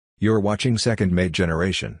You're watching Second Mate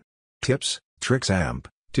Generation. Tips, Tricks AMP,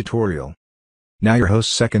 Tutorial. Now your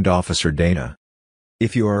host Second Officer Dana.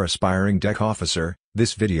 If you are aspiring deck officer,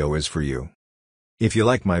 this video is for you. If you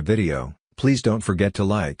like my video, please don't forget to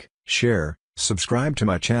like, share, subscribe to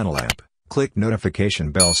my channel AMP, click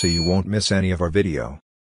notification bell so you won't miss any of our video.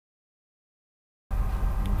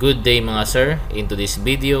 Good day mga sir. Into this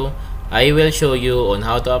video, I will show you on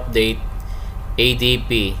how to update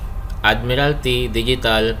ADP, Admiralty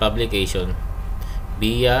Digital Publication,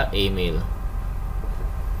 via email.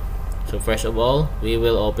 So first of all, we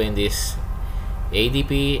will open this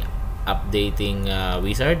ADP updating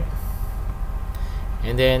wizard,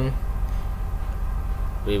 and then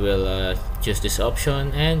we will choose this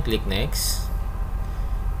option and click next.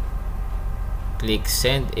 Click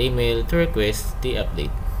send email to request the update.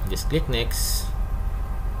 Just click next,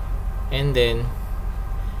 and then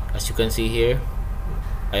as you can see here,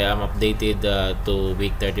 I am updated to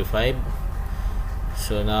week 35.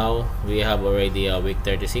 So now we have already week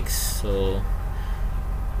 36. So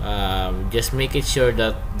just make it sure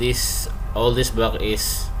that all this block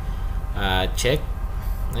is checked,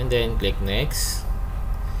 and then click next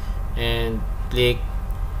and click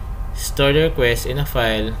store the request in a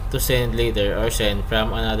file to send later or send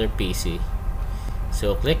from another PC.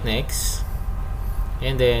 So click next,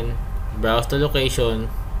 and then browse the location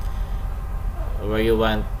where you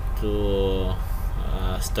want to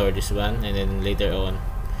store this one, and then later on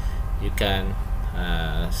you can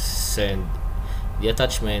send the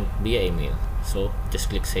attachment via email. So just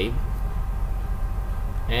click save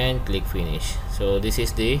and click finish. So this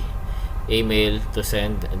is the email to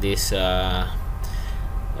send this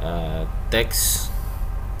text.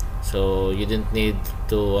 So you didn't need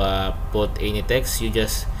to put any text, you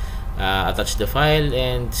just attach the file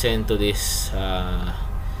and send to this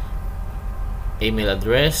email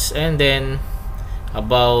address, and then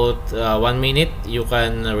about 1 minute you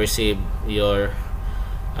can receive your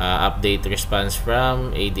update response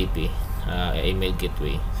from ADP email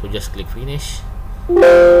gateway. So just click finish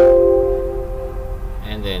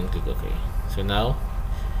and then click OK. So now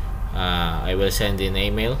I will send an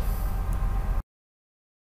email.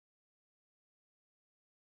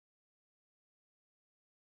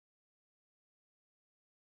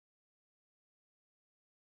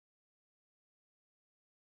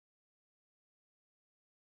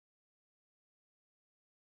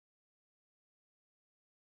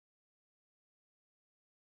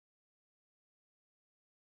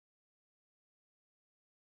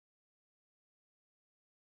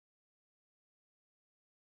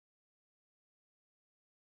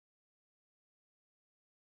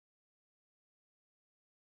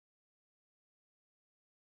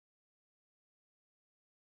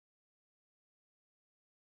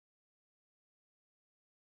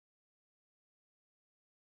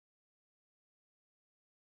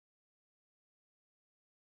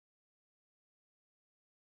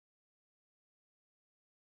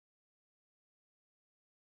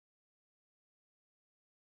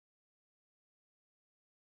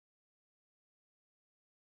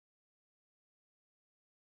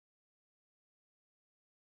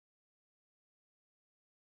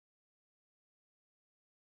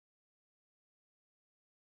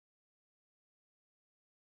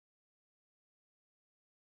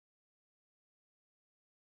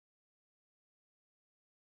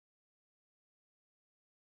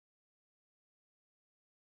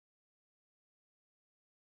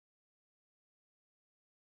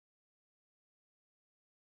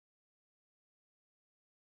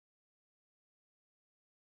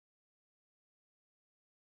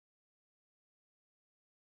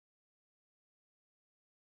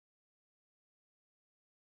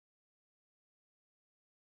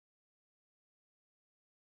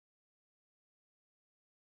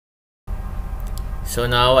 So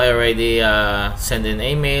now I already sent an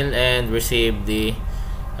email and received the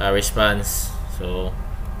response. So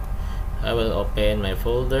I will open my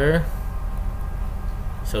folder.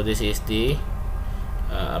 So this is the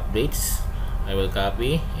updates. I will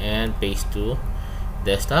copy and paste to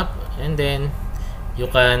desktop, and then you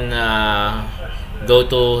can go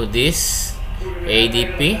to this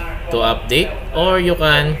ADP to update, or you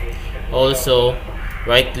can also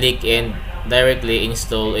right click and directly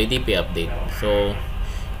install ADP update. So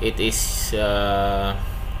it is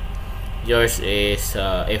yours is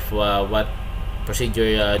if what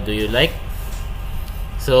procedure do you like.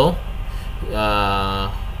 So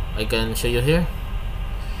I can show you here,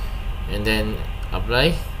 and then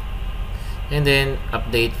apply, and then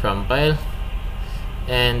update from file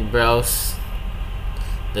and browse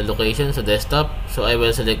the location, so desktop. So I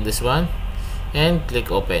will select this one and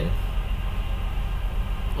click open.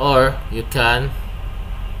 or you can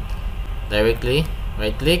directly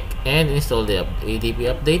right click and install the ADP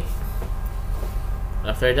update.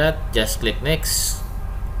 After that, just click next,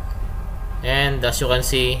 and as you can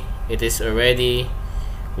see, it is already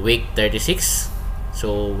week 36.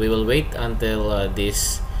 So we will wait until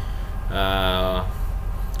this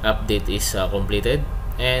update is completed.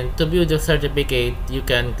 And to view the certificate, you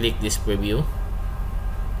can click this preview.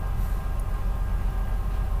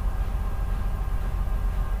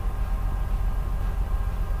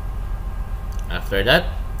 After that,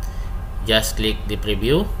 just click the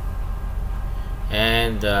preview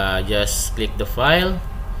and just click the file,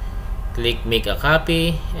 click make a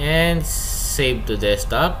copy and save to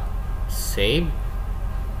desktop, save,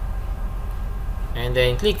 and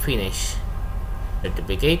then click finish.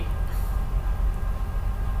 Certificate,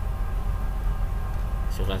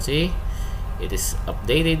 as you can see, it is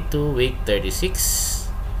updated to week 36,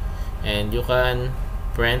 and you can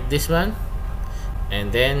print this one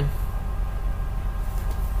and then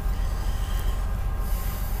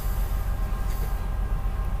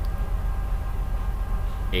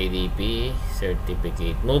ADP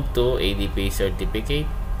certificate. Move to ADP certificate.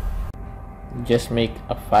 Just make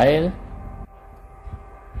a file,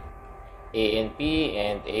 ANP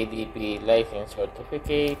and ADP license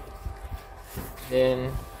certificate,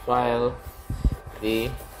 then file the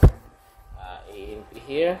ANP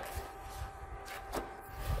here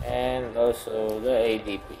and also the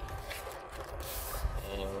ADP.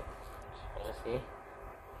 And let's see,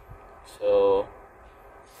 so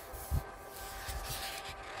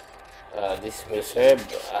this will serve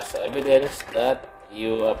as evidence that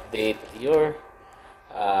you update your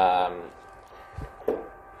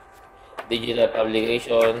digital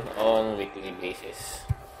publication on weekly basis.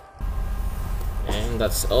 And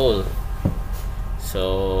that's all.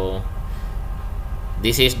 So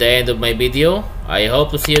this is the end of my video. I hope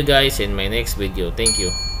to see you guys in my next video. Thank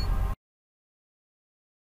you.